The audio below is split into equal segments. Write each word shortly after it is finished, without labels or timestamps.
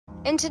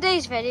In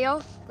today's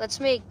video,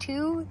 let's make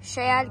 2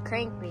 shad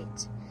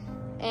crankbaits.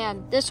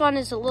 And this one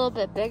is a little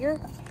bit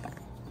bigger.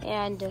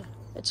 And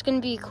it's going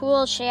to be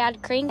cool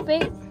shad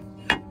crankbait.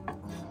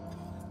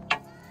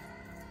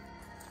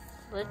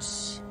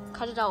 Let's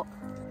cut it out.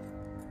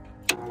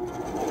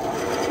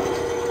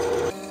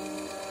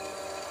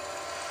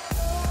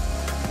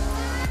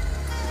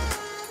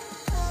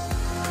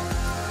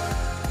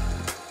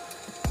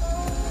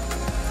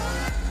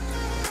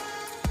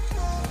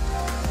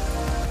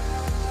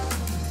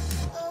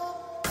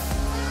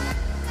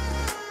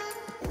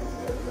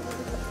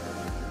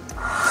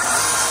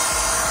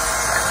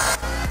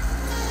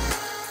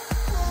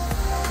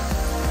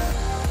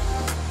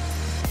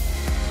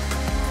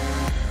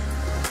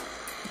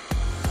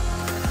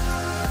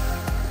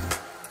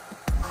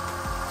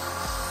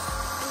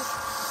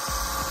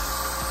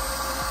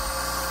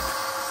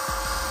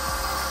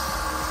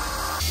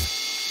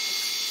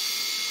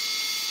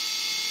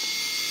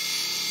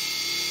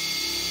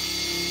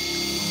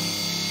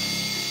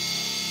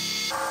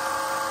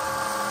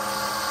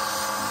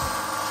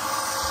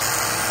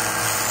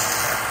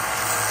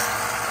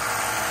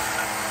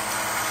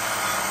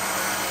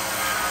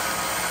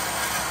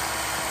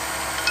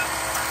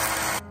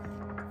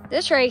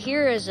 This right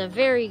here is a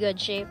very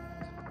good shape.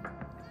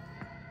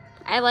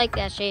 I like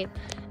that shape.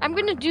 I'm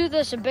gonna do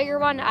this a bigger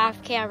one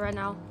off camera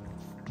now.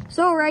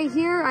 So right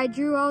here, I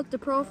drew out the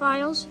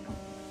profiles.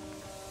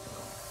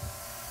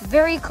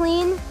 Very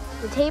clean,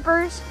 the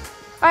tapers.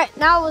 All right,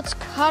 now let's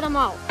cut them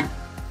out.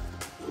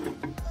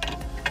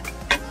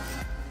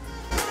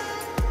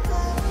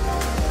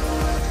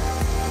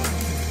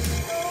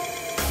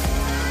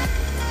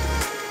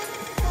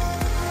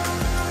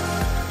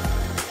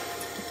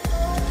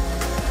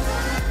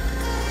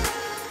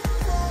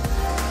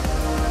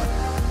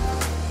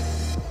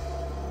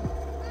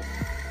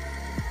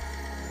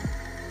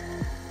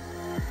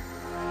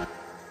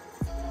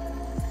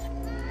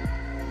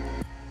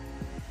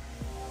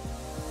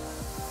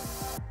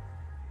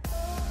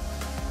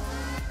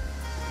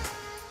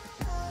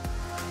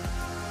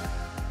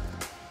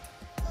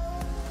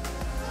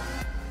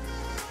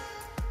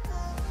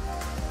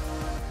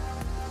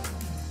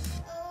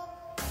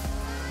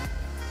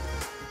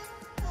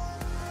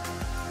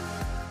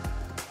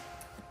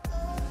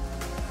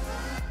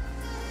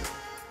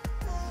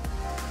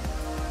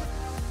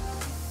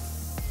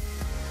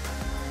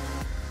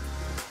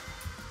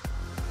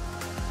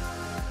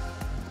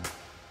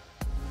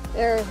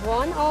 There's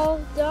one all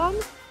done,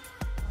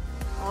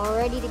 all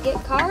ready to get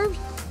carved.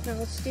 Now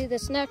let's do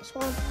this next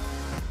one.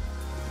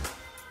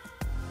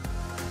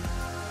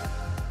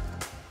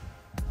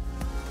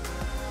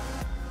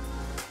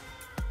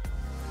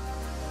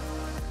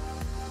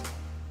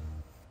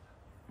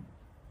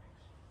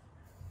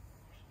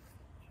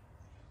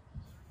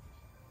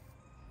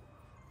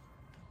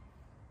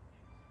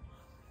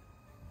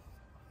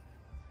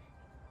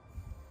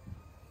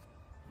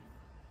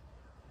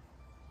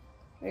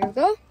 There we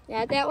go.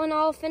 Got that one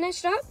all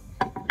finished up.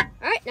 All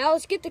right, now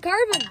let's get the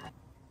carving.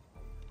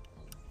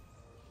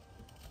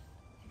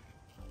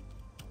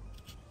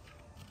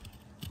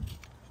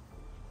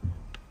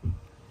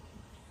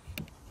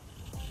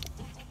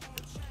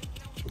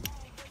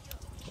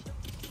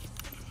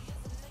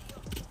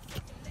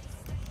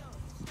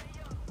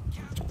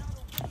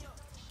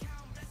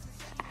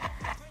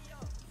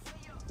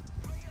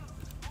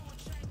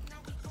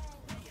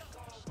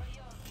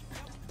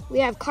 We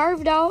have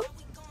carved out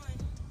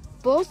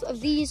both of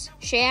these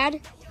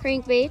shad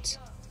crankbaits.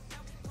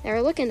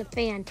 They're looking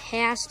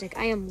fantastic.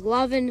 I am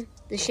loving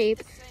the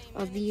shape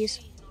of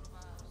these.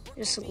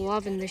 Just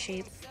loving the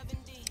shape.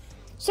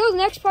 So the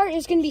next part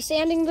is gonna be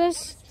sanding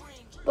this.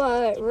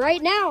 But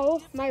right now,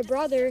 my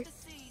brother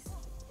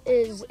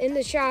is in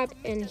the shop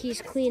and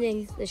he's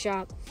cleaning the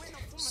shop.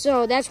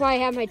 So that's why I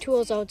have my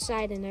tools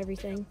outside and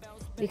everything,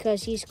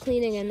 because he's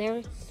cleaning in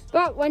there.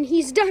 But when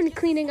he's done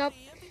cleaning up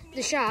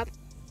the shop,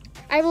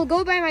 I will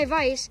go by my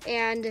vise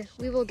and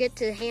we will get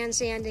to hand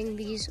sanding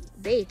these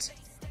baits.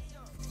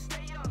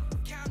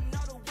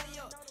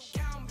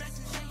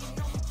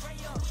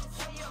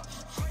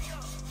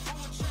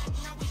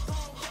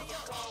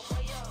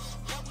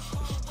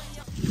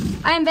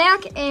 I'm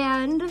back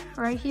and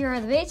right here are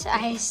the baits.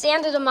 I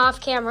sanded them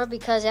off camera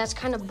because that's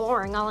kind of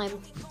boring. All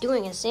I'm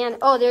doing is sand.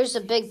 Oh, there's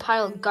a big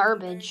pile of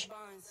garbage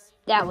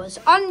that was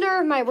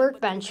under my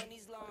workbench.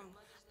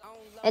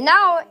 And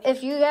now,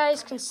 if you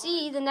guys can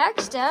see the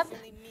next step,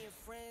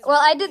 well,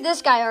 I did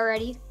this guy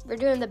already. We're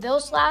doing the bill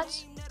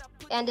slats,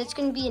 and it's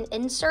going to be an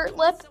insert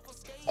lip.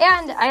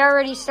 And I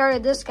already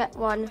started this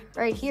one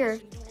right here.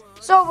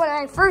 So what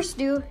I first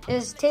do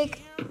is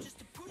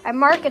I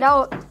mark it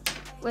out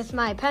with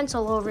my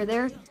pencil over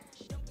there.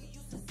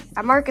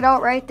 I mark it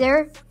out right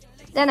there.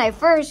 Then I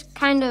first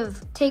kind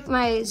of take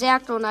my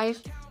X-Acto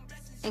knife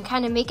and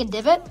kind of make a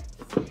divot.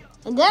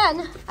 And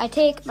then I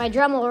take my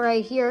Dremel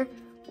right here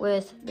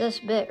with this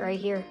bit right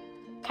here.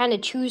 Kind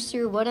of chews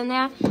through wood in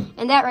that.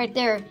 And that right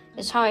there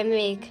is how I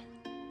make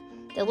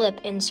the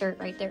lip insert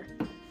right there.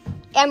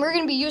 And we're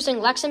going to be using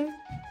Lexan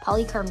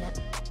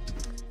polycarbonate.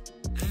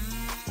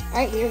 All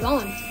right, you're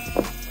going.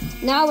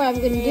 Now what I'm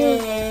gonna do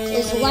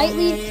is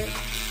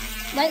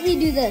lightly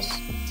do this.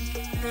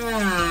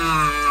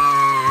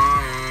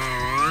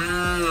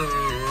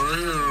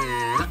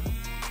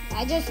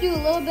 I just do a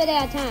little bit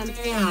at a time.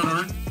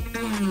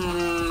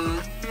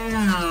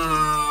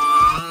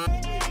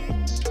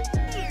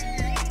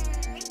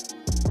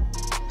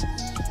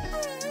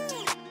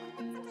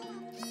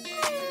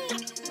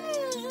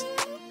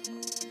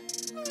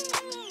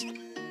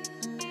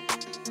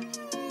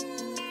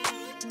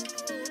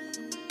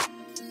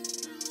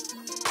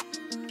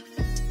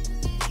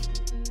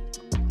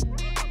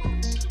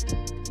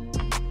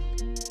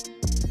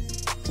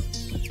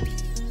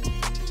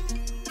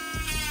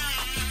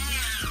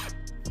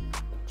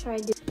 Try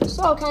to do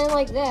so kind of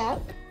like that.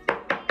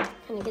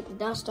 Kind of get the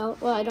dust out.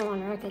 Well, I don't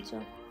want to wreck it,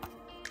 so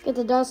get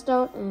the dust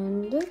out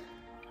and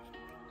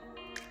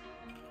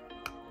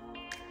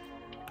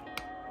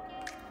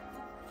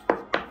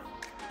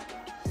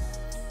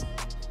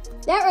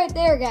that right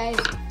there, guys,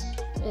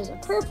 is a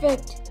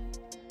perfect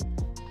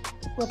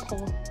lip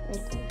hole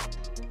right there.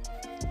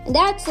 And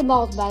that's the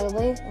mouth, by the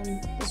way,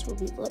 and this will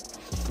be the lip.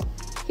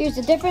 Here's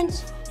the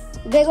difference.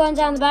 The big one's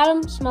on the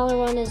bottom, smaller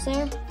one is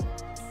there.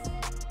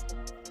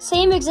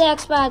 Same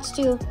exact spots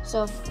too,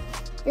 so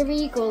very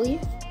equally.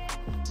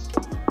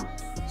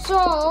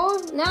 So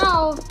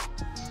now,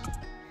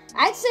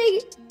 I'd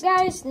say,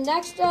 guys,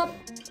 next up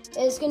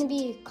is gonna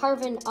be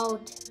carving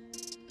out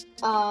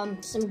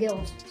some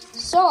gills.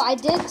 So I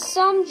did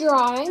some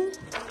drawing,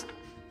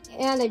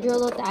 and I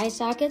drilled out the eye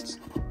sockets.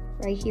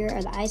 Right here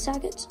are the eye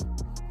sockets.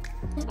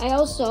 I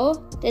also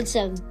did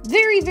some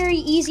very, very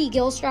easy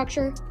gill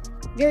structure,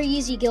 very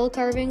easy gill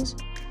carvings,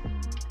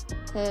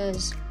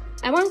 because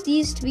I want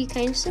these to be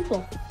kind of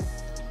simple.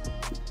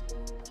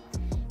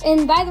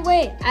 And by the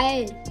way,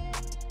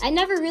 I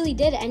never really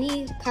did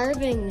any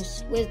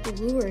carvings with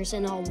lures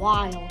in a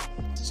while,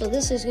 so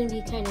this is gonna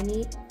be kind of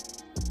neat.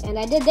 And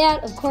I did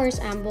that, of course,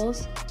 on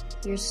both.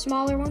 Here's a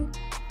smaller one.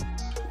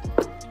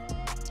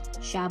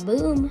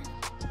 Shaboom.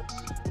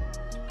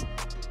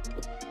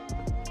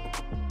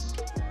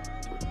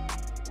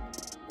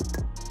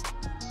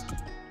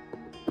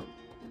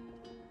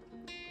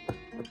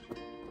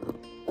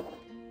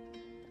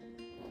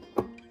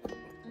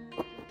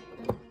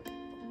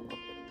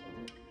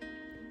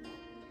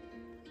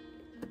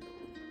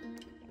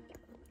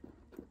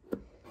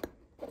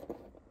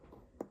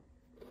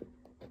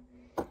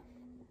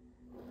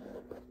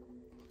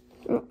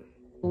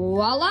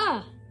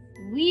 Voila!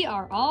 We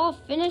are all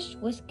finished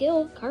with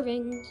gill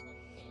carvings.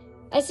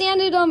 I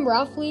sanded them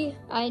roughly.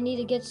 I need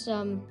to get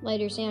some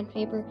lighter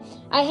sandpaper.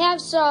 I have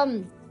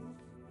some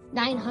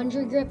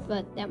 900 grit,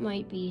 but that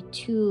might be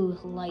too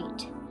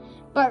light.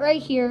 But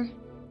right here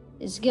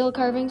is gill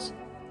carvings.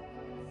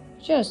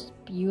 Just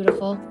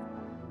beautiful.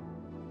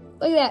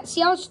 Look at that.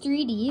 See how it's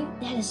 3D?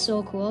 That is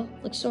so cool.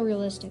 Looks so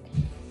realistic.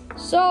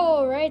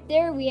 So right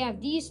there we have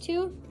these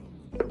two.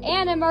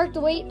 And I marked the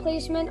weight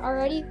placement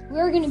already.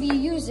 We're going to be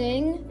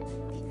using,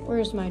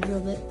 where's my drill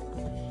bit?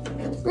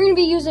 We're going to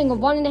be using a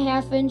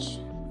 1.5 inch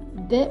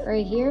bit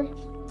right here.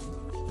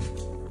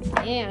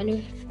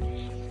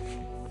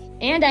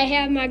 And I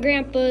have my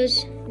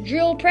grandpa's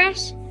drill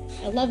press.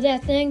 I love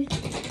that thing.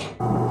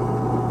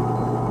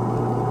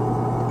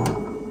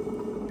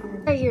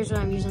 Right here's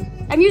what I'm using.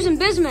 I'm using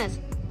bismuth.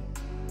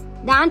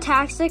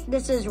 Non-toxic.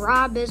 This is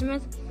raw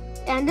bismuth.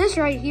 And this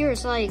right here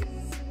is like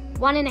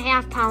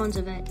 1.5 pounds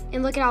of it.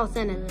 And look at how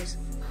thin it is.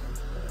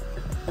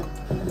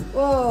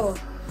 Whoa.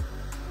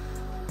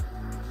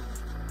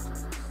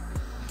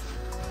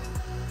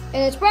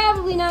 And it's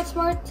probably not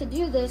smart to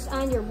do this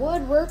on your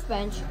wood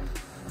workbench,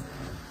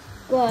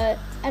 but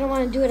I don't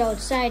want to do it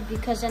outside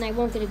because then I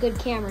won't get a good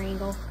camera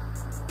angle.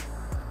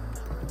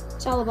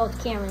 It's all about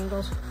the camera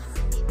angles.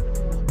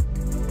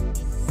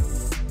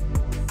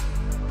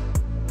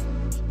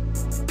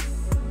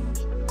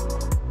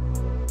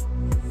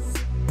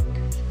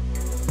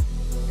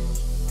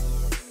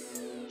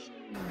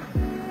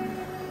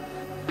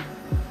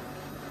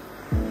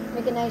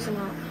 Make it nice and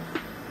hot.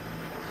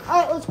 All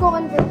right, let's go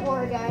in for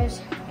 4,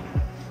 guys.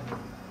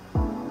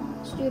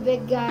 Let's do a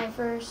big guy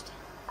first.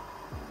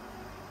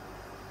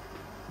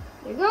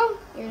 There you go.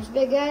 There's a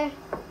big guy.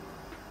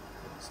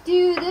 Let's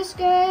do this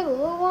guy, the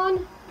little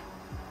one.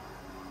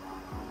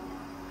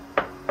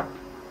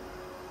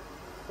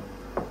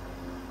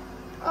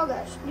 Oh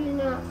gosh, do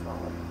not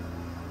fall.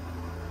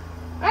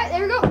 All right,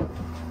 there we go.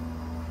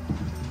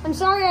 I'm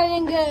sorry I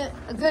didn't get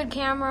a good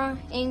camera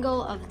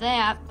angle of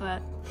that,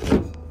 but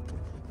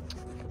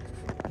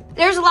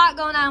there's a lot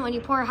going on when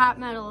you pour hot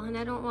metal, and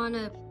I don't want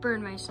to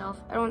burn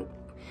myself. I don't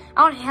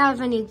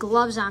have any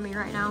gloves on me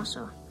right now,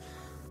 so.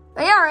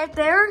 But yeah, right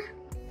there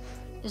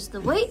is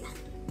the weight.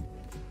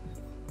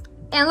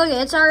 And look,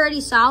 it's already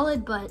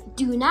solid, but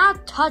do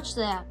not touch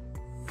that.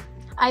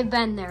 I've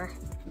been there.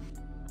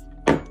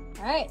 All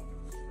right,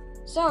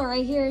 so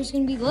right here is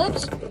gonna be the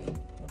lips.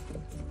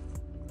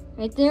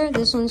 Right there,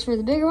 this one's for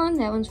the bigger one,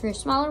 that one's for a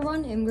smaller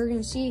one, and we're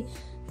gonna see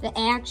the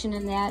action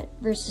in that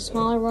versus the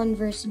smaller one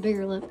versus the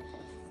bigger lip.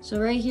 So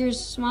right here's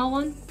the small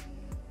one,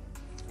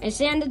 I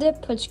sanded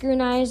it, put screw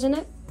knives in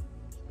it,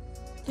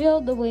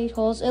 filled the weight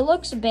holes. It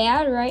looks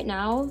bad right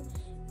now,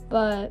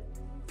 but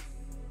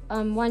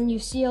when you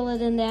seal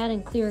it in that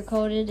and clear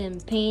coat it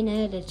and paint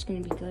it, it's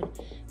gonna be good.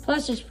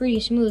 Plus it's pretty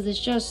smooth, it's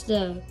just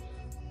the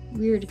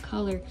weird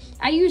color.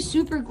 I use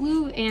super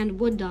glue and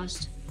wood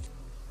dust.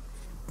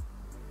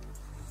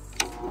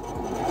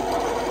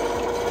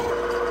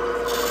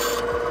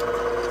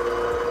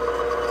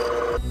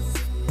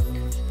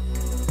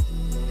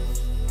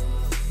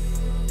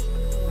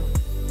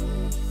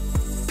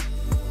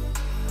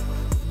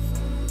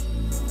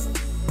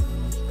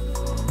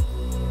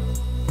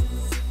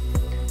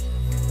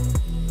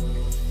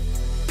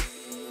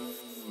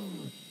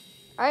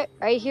 Alright,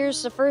 right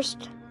here's the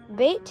first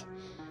bait.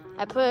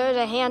 I put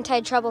a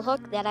hand-tied treble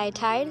hook that I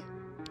tied.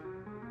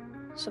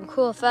 Some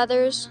cool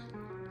feathers.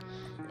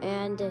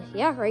 And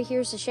yeah, right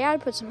here's the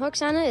shad. Put some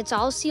hooks on it. It's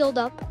all sealed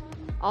up.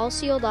 All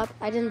sealed up.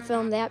 I didn't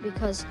film that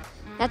because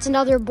that's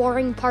another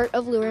boring part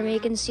of lure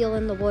making,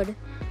 sealing the wood.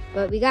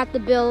 But we got the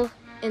bill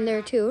in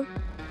there too.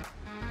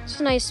 It's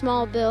a nice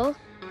small bill.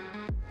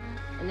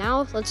 And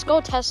now let's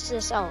go test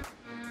this out.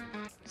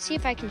 Let's see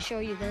if I can show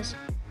you this.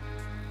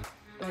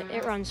 But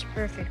it runs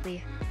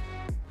perfectly.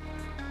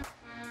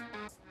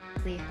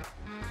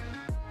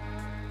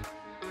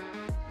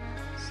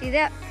 See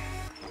that?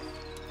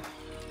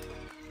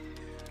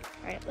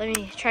 Alright, let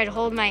me try to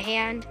hold my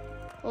hand,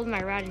 hold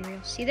my rod and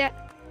reel. See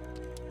that?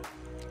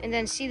 And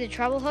then see the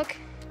treble hook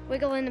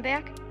wiggle in the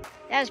back?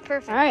 That is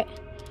perfect. Alright,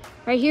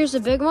 right here's the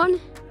big one.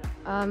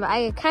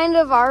 I kind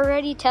of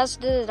already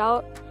tested it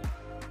out.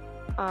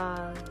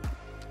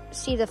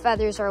 See, the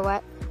feathers are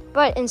wet.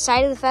 But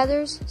inside of the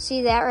feathers,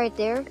 see that right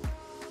there?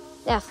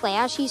 That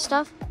flashy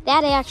stuff?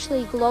 That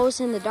actually glows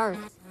in the dark.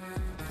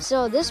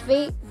 So this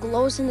bait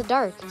glows in the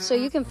dark. So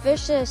you can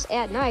fish this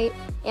at night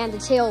and the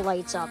tail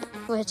lights up,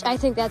 which I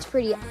think that's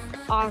pretty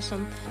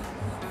awesome.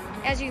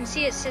 As you can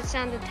see, it sits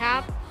on the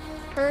top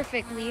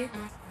perfectly.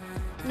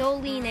 No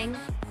leaning.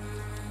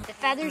 The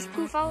feathers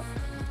poof out.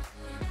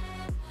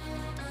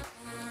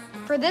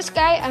 For this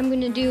guy, I'm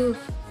gonna do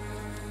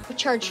a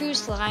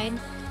chartreuse slide.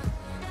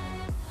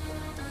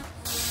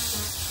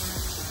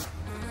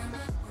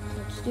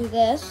 Let's do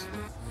this.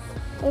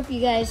 Hope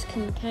you guys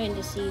can kind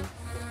of see.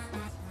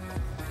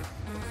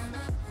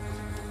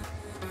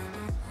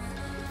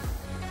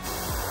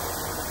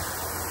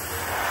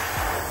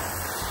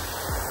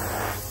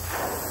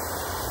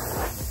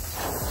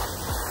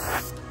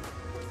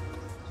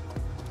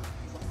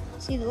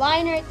 See the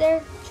line right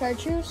there?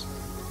 Chartreuse.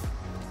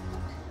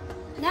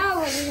 Now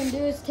what we're gonna do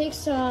is take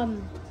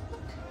some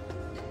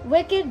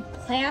Wicked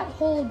Plat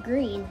Hole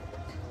Green.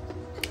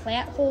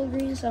 Plat Hole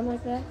Green, something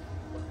like that.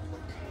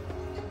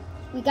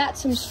 We got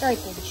some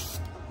stripage.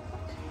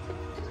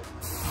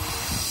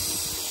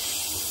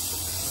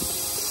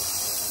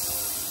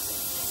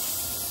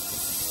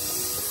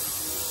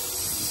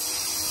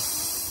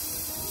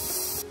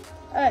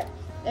 Alright,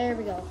 there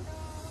we go.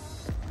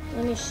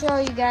 Let me show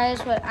you guys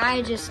what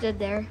I just did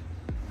there.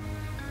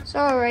 So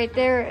right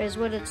there is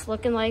what it's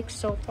looking like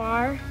so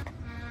far.